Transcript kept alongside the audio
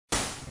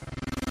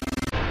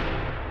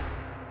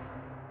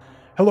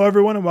Hello,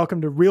 everyone, and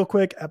welcome to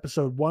ReelQuick,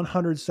 episode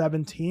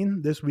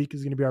 117. This week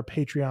is going to be our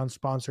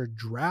Patreon-sponsored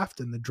draft,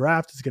 and the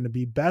draft is going to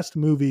be best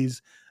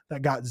movies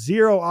that got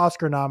 0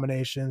 Oscar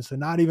nominations, so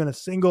not even a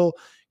single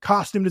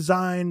costume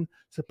design,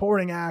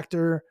 supporting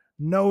actor,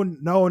 no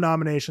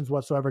nominations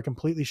whatsoever,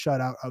 completely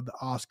shut out of the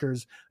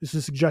Oscars. This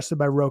is suggested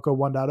by Rocco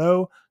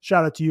 1.0.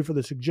 Shout out to you for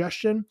the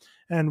suggestion.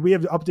 And we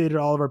have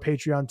updated all of our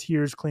Patreon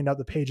tiers, cleaned out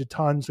the page a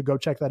ton, so go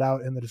check that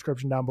out in the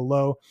description down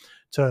below.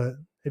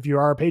 If you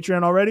are a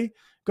Patreon already,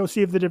 go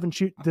see if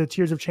the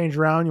tiers have changed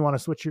around. You want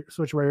to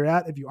switch where you're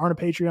at. If you aren't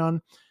a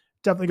Patreon,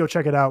 definitely go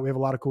check it out. We have a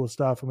lot of cool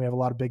stuff, and we have a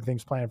lot of big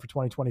things planned for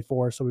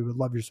 2024, so we would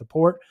love your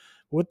support.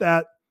 But with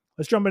that,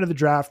 let's jump into the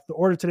draft. The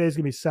order today is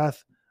going to be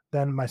Seth,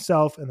 then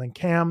myself, and then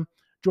Cam.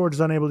 George is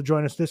unable to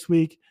join us this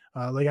week.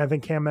 Like I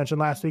think Cam mentioned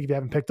last week, if you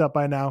haven't picked up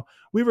by now,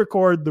 we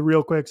record the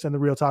Real Quicks and the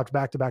Real Talks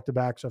back to back to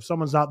back. So if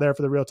someone's not there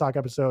for the Real Talk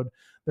episode,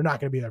 they're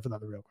not going to be there for the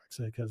other Real Quicks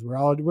because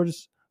we're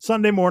just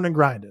Sunday morning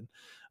grinding.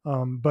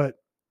 But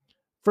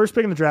first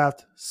pick in the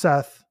draft,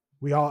 Seth.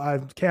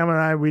 Cam and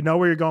I, we know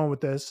where you're going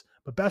with this,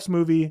 but best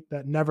movie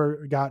that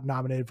never got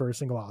nominated for a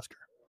single Oscar.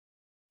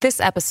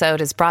 This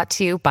episode is brought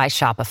to you by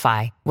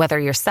Shopify. Whether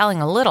you're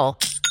selling a little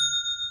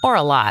or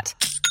a lot,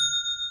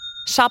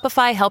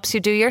 Shopify helps you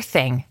do your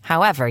thing,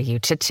 however you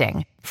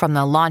cha-ching. From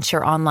the launch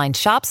your online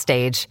shop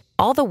stage,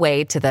 all the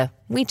way to the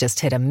we just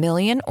hit 1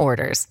 million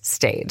orders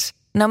stage.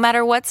 No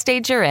matter what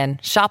stage you're in,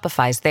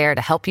 Shopify's there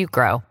to help you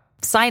grow.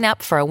 Sign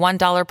up for a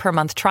 $1 per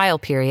month trial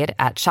period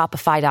at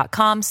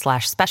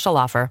shopify.com/special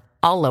offer,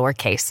 all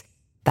lowercase.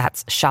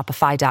 That's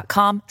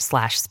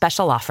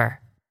shopify.com/special offer.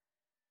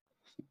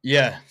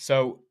 Yeah,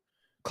 so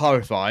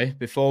clarify,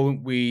 before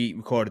we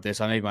recorded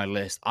this, I made my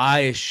list.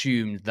 I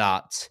assumed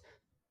that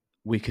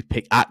we could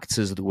pick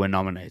actors that were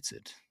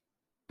nominated,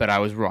 but I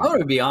was wrong. I'm going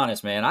to be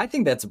honest, man. I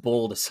think that's a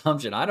bold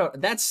assumption.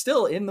 That's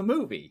still in the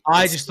movie.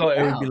 I just thought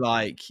it would be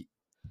like,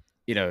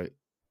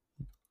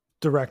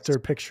 Director,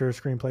 picture,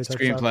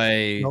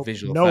 screenplay, nope,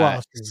 visual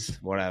effects,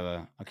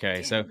 whatever. Okay,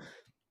 damn. So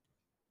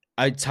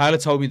Tyler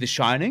told me The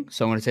Shining,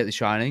 so I'm going to take The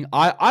Shining.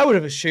 I would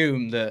have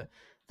assumed that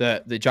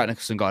Jack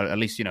Nicholson got at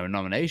least a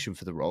nomination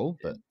for the role,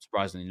 but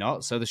surprisingly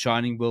not. So The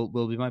Shining will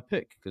be my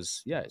pick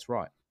because it's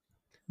right.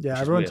 Yeah,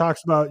 everyone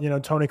talks about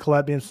Toni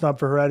Collette being snubbed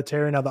for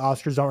Hereditary. Now the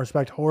Oscars don't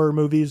respect horror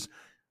movies.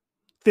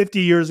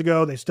 50 years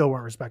ago, they still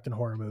weren't respecting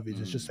horror movies.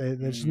 It's just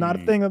not a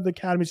thing that the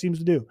Academy seems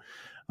to do.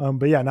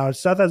 But yeah, now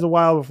Seth has a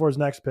while before his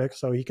next pick,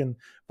 so he can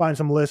find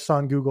some lists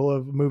on Google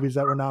of movies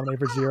that were nominated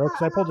for 0,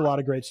 because I pulled a lot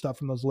of great stuff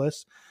from those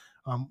lists.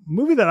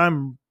 Movie that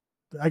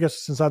I guess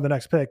since I have the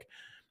next pick,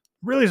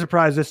 really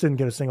surprised this didn't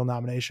get a single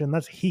nomination.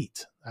 That's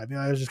Heat. I mean,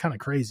 it was just kind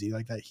of crazy,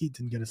 like that Heat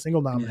didn't get a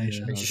single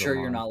nomination. Are you sure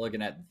you're not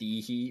looking at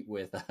The Heat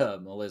with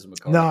Melissa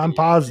McCarthy? No, I'm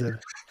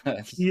positive.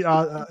 Heat,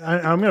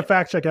 I'm going to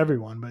fact check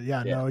everyone, but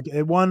no,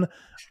 it won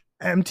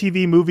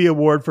MTV Movie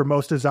Award for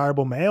Most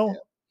Desirable Male. Yeah.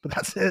 But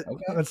that's it.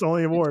 Okay. That's the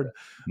only award.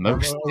 I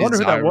wonder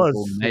who that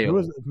was. It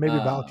was maybe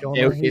Val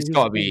Kilmer. It's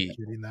got to be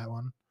that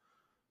one.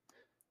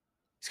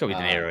 It's got to be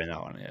De Niro in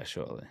that one. Yeah,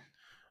 surely.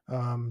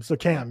 So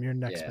Cam, you're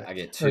next. Yeah, pick. I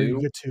get 2. You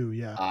get 2.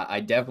 Yeah. I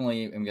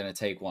definitely am going to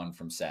take one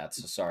from Seth.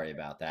 So sorry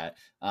about that.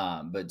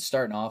 But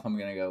starting off, I'm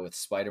going to go with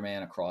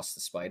Spider-Man Across the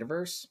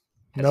Spider-Verse.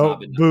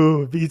 Nope,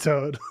 boo,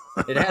 vetoed.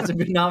 It hasn't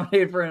been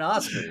nominated for an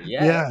Oscar.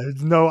 Yeah,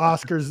 it's no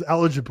Oscars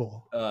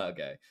eligible.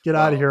 Okay, get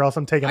out of here, else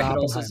I'm taking. I can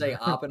also say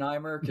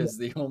Oppenheimer because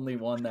the only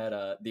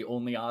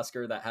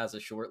Oscar that has a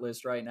short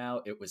list right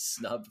now, it was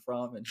snubbed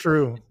from. And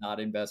true, it's not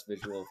in Best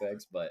Visual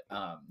Effects, but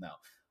no,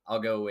 I'll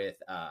go with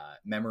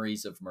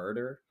Memories of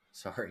Murder.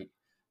 Sorry,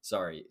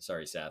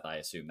 Seth. I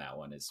assume that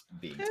one is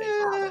being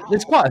taken.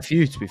 There's quite a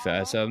few, to be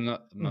fair, so I'm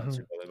not too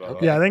bothered about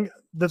that. Yeah, I think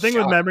the thing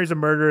with Memories of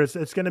Murder is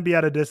it's going to be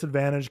at a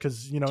disadvantage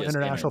because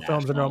international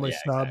films are normally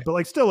snubbed,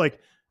 but still,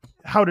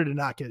 how did it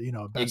not get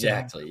best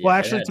exactly? Yeah, well,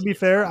 actually, to be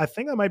fair, I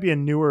think that might be a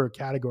newer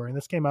category, and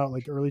this came out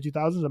early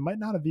 2000s. It might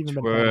not have even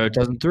been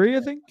 2003, I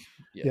think.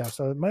 Yeah,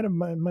 so it might have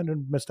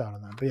missed out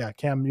on that. But yeah,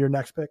 Cam, your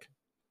next pick.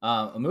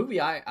 A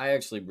movie I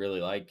actually really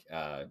like.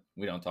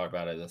 We don't talk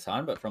about it a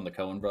ton, but from the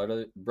Coen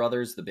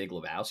brothers, The Big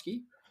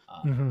Lebowski.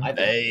 I think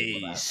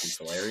Big Lebowski's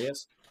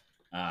hilarious.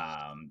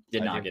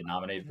 Did not get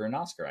nominated for an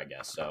Oscar, I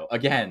guess. So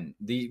again,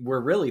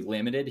 we're really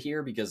limited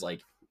here because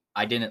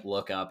I didn't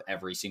look up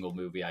every single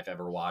movie I've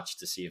ever watched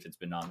to see if it's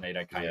been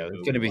nominated. It's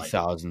going to be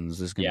thousands.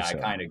 I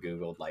kind of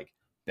Googled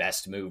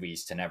best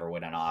movies to never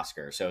win an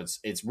Oscar. So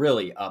it's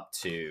really up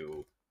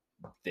to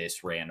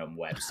this random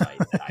website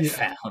that I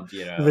found,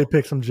 They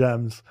pick some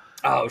gems.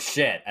 Oh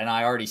shit. And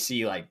I already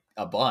see a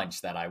bunch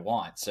that I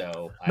want.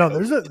 So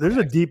there's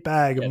a deep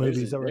bag of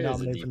movies that were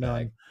nominated for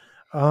none.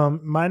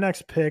 My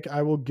next pick,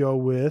 I will go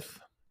with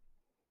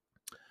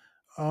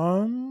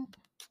I'll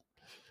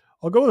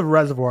go with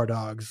Reservoir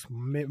Dogs.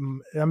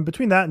 I'm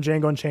between that and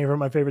Django Unchained for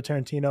my favorite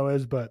Tarantino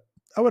is, but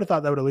I would have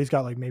thought that would at least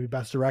got maybe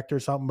best director or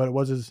something, but it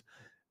was his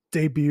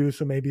debut,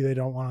 so maybe they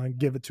don't want to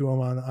give it to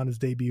him on his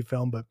debut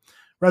film, but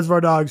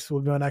Reservoir Dogs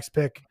will be my next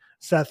pick.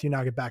 Seth, you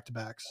now get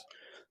back-to-backs.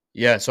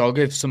 Yeah, so I'll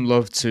give some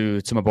love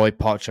to my boy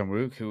Park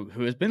Chan-wook,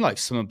 who has been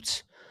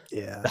snubbed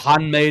Yeah. The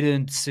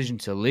Handmaiden, Decision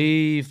to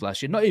Leave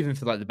last year. Not even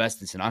for like the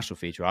best international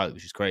feature either,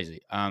 which is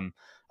crazy.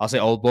 I'll say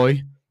Old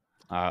Boy.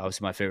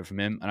 Obviously my favorite from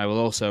him. And I will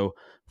also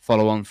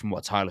follow on from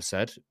what Tyler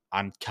said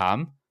and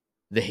Cam.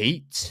 The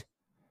Heat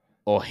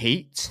or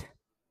Heat.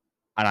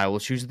 And I will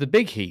choose The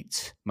Big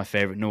Heat, my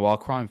favorite noir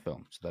crime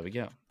film. So there we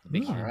go. The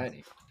Big Heat.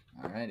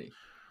 Alrighty.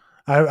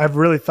 I've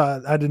really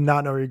thought, I did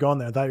not know where you're going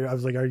there. I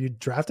was like, are you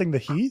drafting the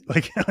Heat?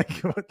 Like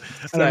what?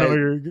 I don't know where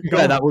you're going.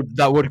 Yeah,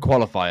 that would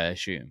qualify, I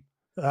assume.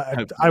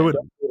 I would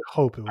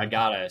hope it would. I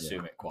gotta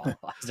assume it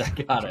qualifies. I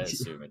gotta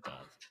assume it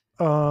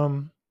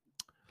does.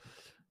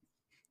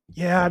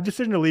 Yeah, I've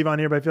decided to leave on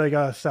here, but I feel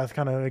like Seth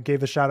kind of gave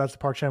the shout outs to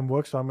Park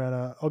Chan-wook, so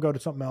I'll go to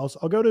something else.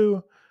 I'll go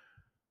to,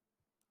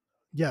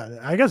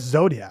 I guess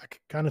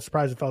Zodiac. Kind of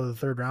surprised it fell to the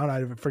third round.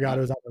 I forgot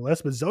it was on the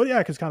list, but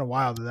Zodiac is kind of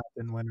wild that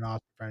didn't win an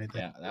Oscar for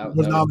anything. Yeah, that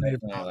was definitely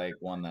like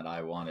one that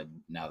I wanted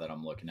now that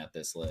I'm looking at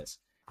this list.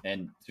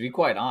 And to be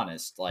quite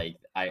honest, like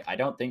I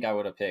don't think I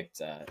would have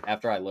picked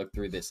after I looked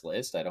through this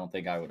list. I don't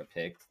think I would have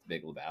picked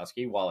Big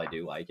Lebowski. While I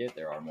do like it,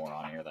 there are more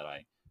on here that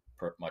I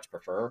much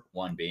prefer.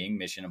 One being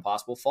Mission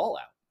Impossible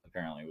Fallout.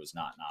 Apparently, was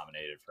not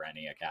nominated for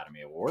any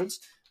Academy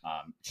Awards.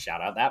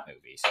 Shout out that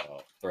movie.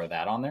 So throw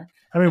that on there.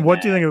 I mean,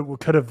 what do you think it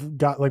could have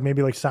got? Like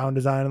maybe like sound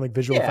design and like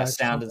visual effects.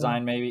 Sound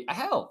design maybe.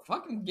 Hell,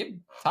 fucking give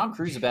Tom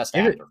Cruise the best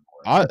actor.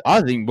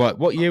 I think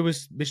what year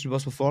was Mission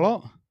Impossible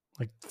Fallout?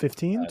 Like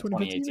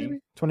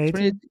 2018.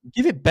 2018.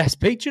 Give it Best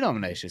Picture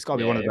nomination. It's got to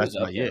be one of the best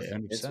of that year.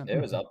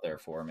 It was up there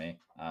for me.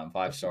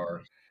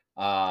 5-star.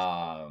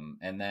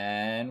 And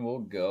then we'll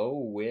go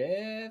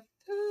with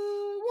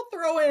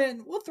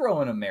we'll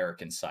throw in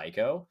American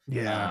Psycho.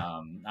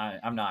 Yeah.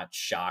 I'm not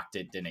shocked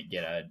it didn't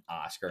get an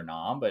Oscar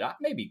nom, but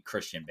maybe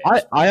Christian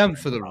Bale. I am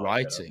for the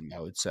writing,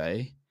 I would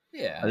say.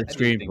 Yeah. The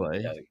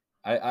screenplay.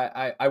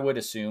 I would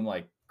assume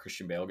like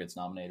Christian Bale gets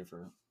nominated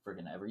for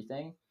freaking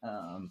everything.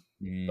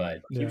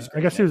 But I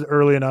guess he was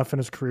early enough in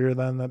his career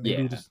then that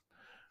maybe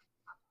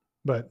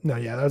but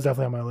no, that was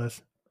definitely on my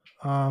list.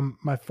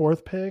 My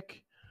fourth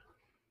pick.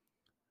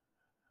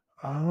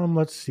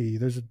 Let's see.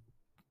 There's a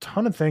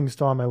ton of things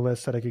still on my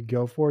list that I could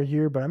go for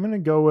here, but I'm going to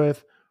go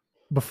with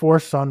Before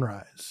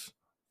Sunrise.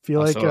 Feel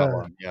like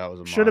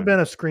should have been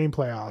a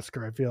screenplay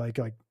Oscar. I feel like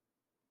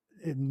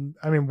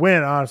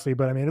win honestly,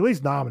 but at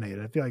least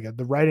nominated. I feel like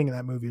the writing in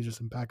that movie is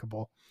just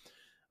impeccable.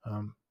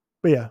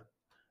 But yeah,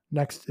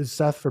 next is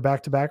Seth for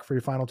back-to-back for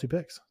your final two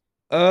picks.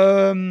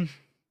 I'll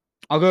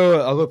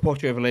go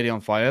Portrait of a Lady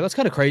on Fire. That's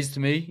kind of crazy to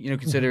me,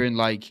 considering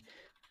like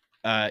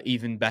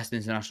even best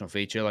international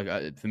feature.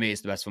 Like for me,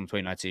 it's the best film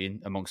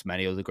 2019 amongst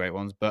many other great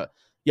ones. But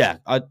yeah,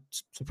 I'm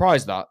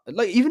surprised that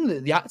like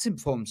even the acting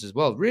performance as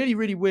well, really,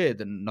 really weird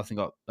that nothing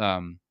got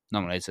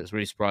nominated. So it's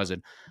really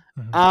surprising.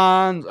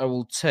 And I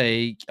will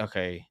take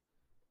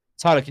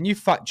Tyler, can you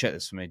fact check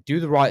this for me? Do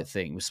the Right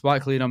Thing. Was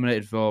Spike Lee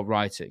nominated for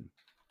writing?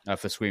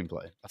 For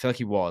screenplay, I feel like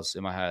he was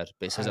in my head,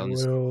 but it says I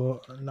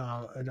will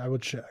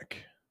check.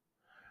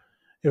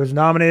 It was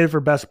nominated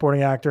for Best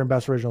Supporting Actor and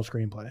Best Original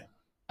Screenplay.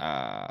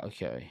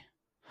 Okay.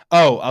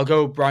 Oh, I'll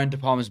go Brian De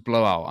Palma's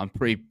Blowout. I'm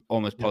pretty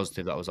almost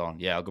positive that was on.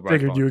 Yeah, I'll go Brian.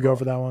 Figured you would go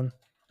for that one.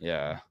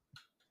 Yeah.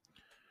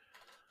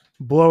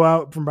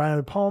 Blowout from Brian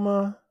De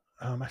Palma.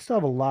 I still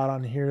have a lot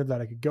on here that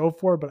I could go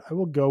for, but I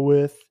will go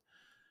with.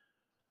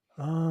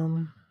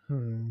 You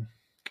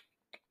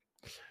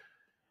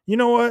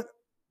know what?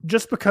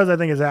 Just because I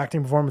think his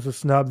acting performance was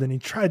snubbed and he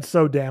tried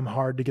so damn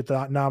hard to get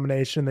the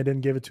nomination, they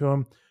didn't give it to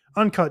him.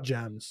 Uncut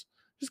Gems.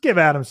 Just give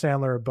Adam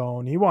Sandler a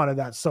bone. He wanted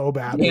that so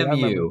badly.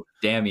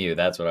 Damn you.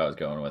 That's what I was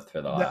going with for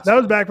the Oscars. That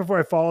was back before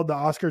I followed the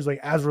Oscars like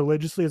as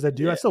religiously as I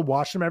do. Yeah. I still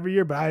watch them every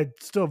year, but I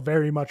still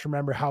very much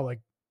remember how like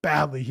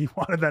badly he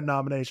wanted that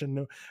nomination.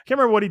 I can't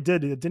remember what he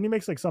did. Didn't he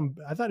make like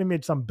I thought he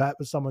made some bet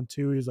with someone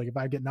too. He was like, if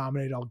I get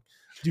nominated, I'll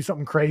do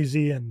something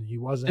crazy. And he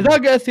wasn't. Did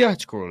that get a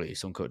theatrical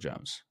release, Uncut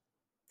Gems?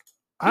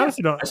 I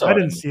honestly don't. I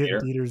didn't see it in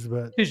theaters,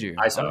 but did you?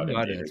 I saw it in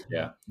theaters.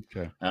 Yeah.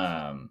 Okay.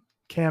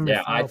 Cam.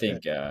 Yeah, I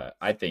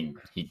think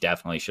he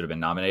definitely should have been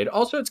nominated.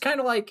 Also, it's kind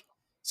of a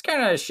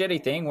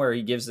shitty thing where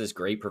he gives this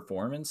great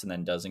performance and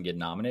then doesn't get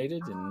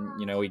nominated, and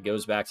he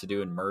goes back to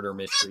doing Murder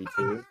Mystery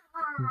 2.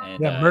 And,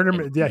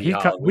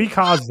 we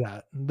caused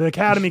that. The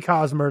Academy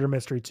caused Murder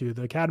Mystery 2.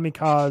 The Academy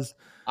caused.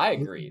 I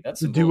agree. That's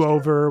the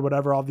do-over,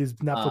 whatever. All these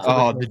Netflix.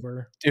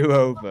 The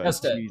do-over.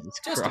 Just to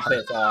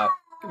piss off.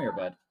 Come here,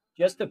 bud.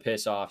 Just to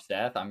piss off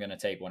Seth, I'm going to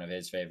take one of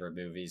his favorite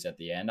movies at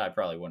the end. I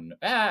probably wouldn't.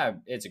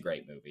 It's a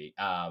great movie.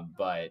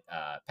 But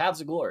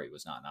Paths of Glory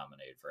was not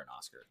nominated for an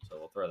Oscar. So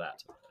we'll throw that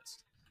to the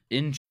list.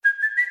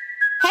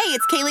 Hey,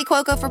 it's Kaylee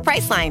Cuoco for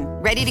Priceline.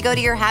 Ready to go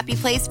to your happy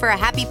place for a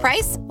happy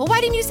price? Well,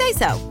 why didn't you say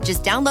so?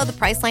 Just download the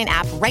Priceline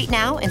app right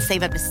now and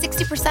save up to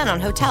 60%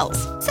 on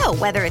hotels. So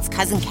whether it's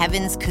Cousin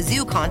Kevin's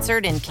Kazoo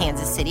Concert in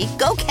Kansas City,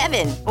 go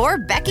Kevin, or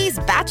Becky's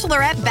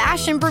Bachelorette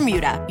Bash in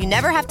Bermuda, you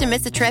never have to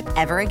miss a trip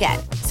ever again.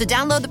 So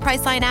download the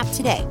Priceline app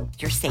today.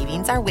 Your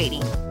savings are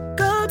waiting.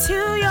 Go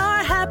to your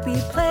happy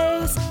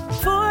place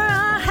for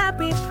a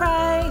happy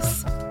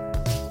price.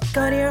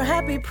 Go to your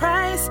happy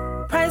price,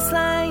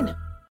 Priceline.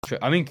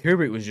 I mean,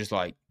 Kubrick was just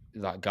like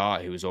that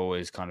guy who was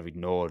always kind of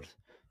ignored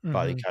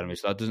by the Academy,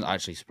 so that doesn't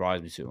actually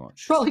surprise me too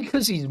much. Probably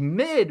because he's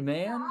mid,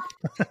 man.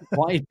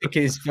 Why are you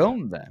picking his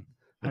film then?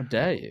 How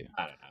dare you?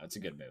 I don't know. It's a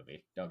good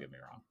movie. Don't get me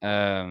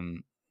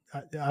wrong.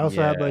 I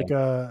also had like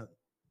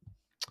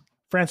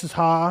Francis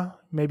Ha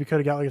maybe could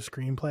have got like a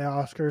screenplay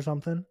Oscar or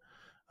something.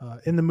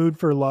 In the Mood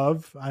for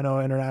Love. I know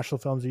international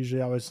films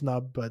usually always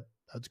snub, but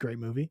that's a great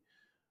movie.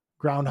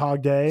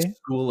 Groundhog Day.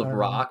 School of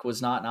Rock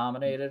was not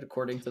nominated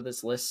according to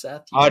this list,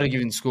 Seth. I'd have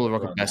given School of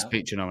Rock a Best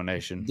Picture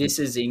nomination. This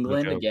Is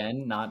England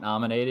again, not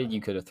nominated. You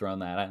could have thrown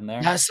that in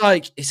there. That's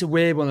like, it's a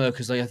weird one though,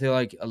 because like I feel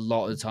like a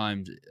lot of the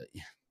times,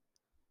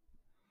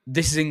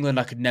 This Is England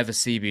I could never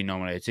see being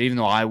nominated. Even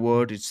though I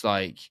would, it's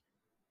like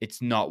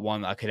it's not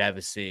one that I could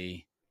ever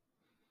see.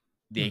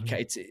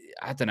 It's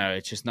I don't know.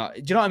 It's just not.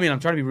 Do you know what I mean? I'm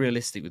trying to be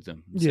realistic with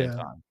them. At the same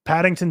time.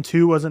 Paddington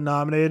 2 wasn't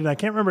nominated. I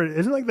can't remember.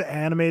 Isn't like the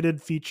animated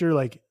feature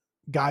like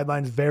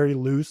guidelines very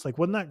loose? Like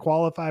wouldn't that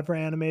qualify for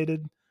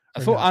animated?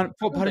 I thought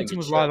Paddington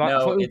was live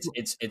action. No,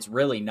 it's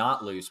really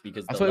not loose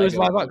because I thought it was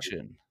live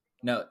action.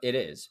 No, it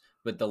is.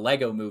 But the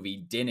Lego Movie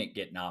didn't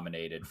get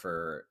nominated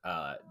for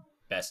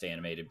Best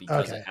Animated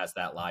because it has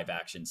that live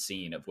action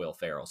scene of Will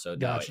Ferrell. So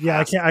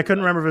gotcha. I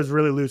couldn't remember if it was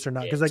really loose or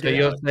not. Because so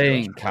you're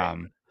saying,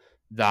 Cam,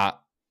 that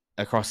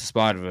Across the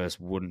Spider-Verse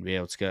wouldn't be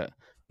able to get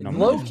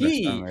low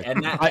key,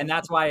 and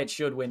that's why it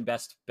should win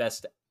best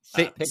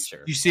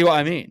picture. You see what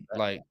I mean?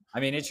 Like, I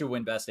mean, it should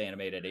win Best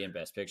Animated and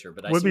Best Picture.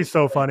 But it would be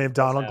so funny if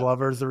Donald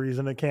Glover's the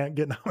reason it can't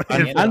get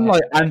nominated. And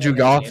like Andrew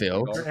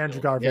Garfield.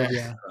 Andrew Garfield,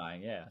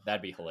 yeah,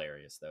 that'd be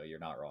hilarious. Though you're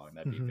not wrong.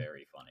 That'd be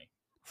very funny.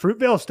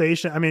 Fruitvale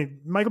Station. I mean,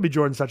 Michael B.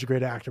 Jordan's such a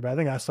great actor, but I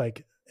think that's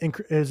like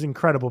his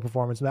incredible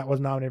performance, and that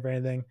wasn't nominated for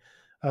anything.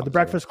 The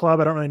Breakfast Club.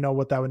 I don't really know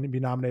what that would be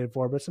nominated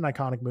for, but it's an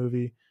iconic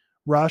movie.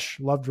 Rush,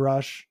 loved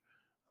Rush.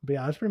 But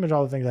yeah, that's pretty much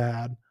all the things I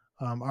had.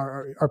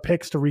 Our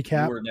picks to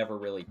recap. You were never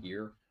really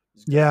here.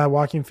 Yeah,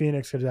 Joaquin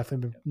Phoenix could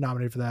definitely be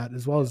nominated for that,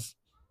 as well as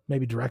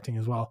maybe directing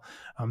as well.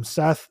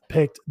 Seth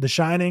picked The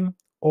Shining,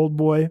 Old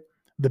Boy,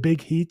 The Big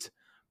Heat,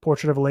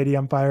 Portrait of a Lady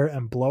on Fire,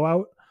 and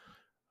Blowout.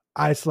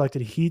 I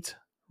selected Heat,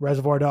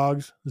 Reservoir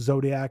Dogs,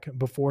 Zodiac,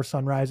 Before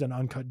Sunrise, and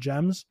Uncut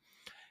Gems.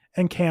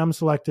 And Cam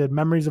selected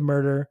Memories of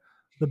Murder,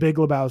 The Big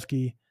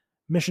Lebowski,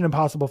 Mission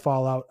Impossible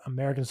Fallout,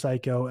 American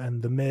Psycho,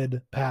 and The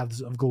Mid, Paths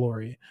of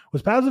Glory.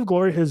 Was Paths of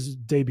Glory his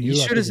debut? You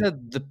should have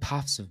said The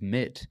Paths of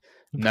Mid.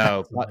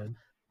 No,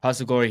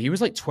 Paths of Glory. He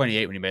was like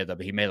 28 when he made that,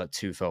 but he made like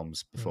 2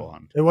 films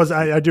beforehand. It was.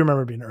 I do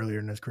remember being earlier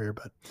in his career,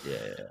 but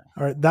yeah.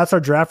 All right, that's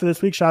our draft for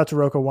this week. Shout out to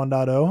Rocco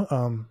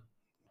 1.0.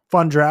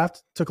 Fun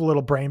draft. Took a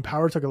little brain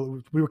power.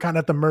 We were kind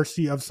of at the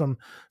mercy of some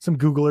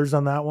Googlers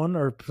on that one,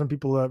 or some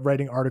people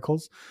writing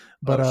articles.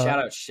 But shout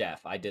out Chef.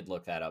 I did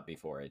look that up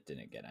before. It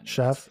didn't get any.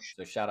 Chef.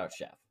 So shout out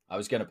Chef. I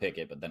was gonna pick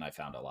it, but then I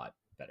found a lot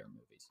better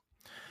movies.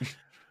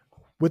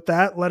 With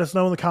that, let us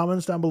know in the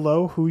comments down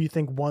below who you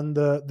think won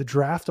the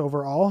draft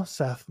overall,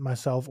 Seth,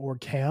 myself, or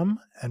Cam.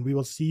 And we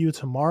will see you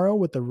tomorrow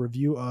with a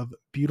review of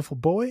Beautiful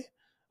Boy.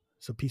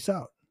 So peace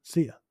out.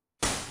 See ya.